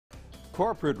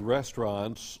Corporate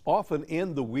restaurants often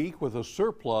end the week with a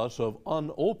surplus of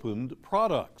unopened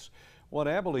products. One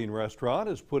Abilene restaurant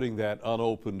is putting that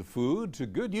unopened food to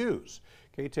good use.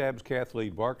 KTAB's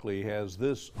Kathleen Barkley has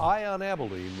this Eye on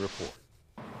Abilene report.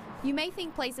 You may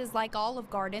think places like Olive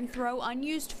Garden throw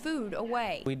unused food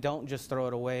away. We don't just throw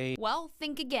it away. Well,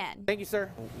 think again. Thank you, sir.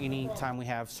 Anytime we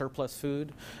have surplus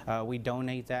food, we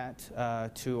donate that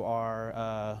to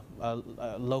our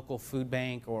local food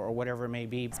bank or whatever it may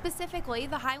be. Specifically,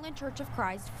 the Highland Church of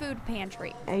Christ Food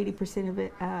Pantry. 80%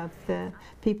 of the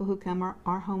people who come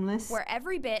are homeless. Where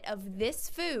every bit of this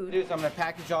food I'm going to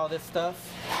package all this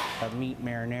stuff. Meat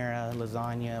marinara,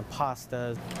 lasagna,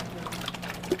 pasta.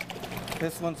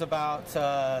 This one's about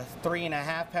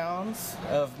 3.5 pounds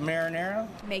of marinara.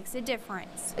 Makes a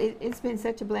difference. It's been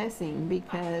such a blessing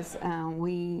because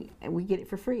we get it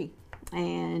for free,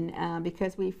 and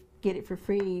because we get it for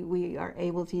free, we are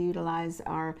able to utilize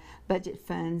our budget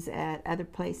funds at other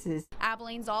places.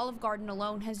 Abilene's Olive Garden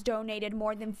alone has donated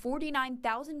more than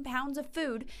 49,000 pounds of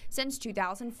food since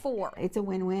 2004. It's a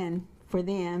win-win for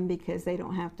them because they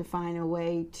don't have to find a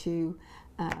way to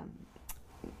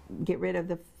get rid of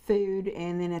the food,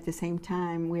 and then at the same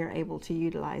time we're able to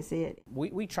utilize it.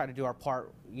 We try to do our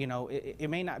part. You know, it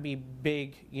may not be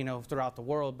big, you know, throughout the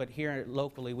world, but here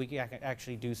locally we can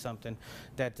actually do something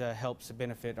that helps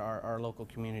benefit our local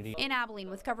community. In Abilene,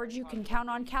 with coverage you can count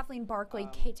on, Kathleen Barkley,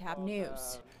 KTAB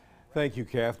News. Thank you,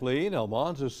 Kathleen.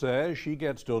 Almanza says she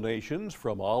gets donations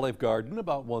from Olive Garden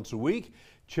about once a week.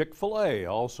 Chick-fil-A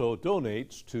also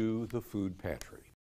donates to the food pantry.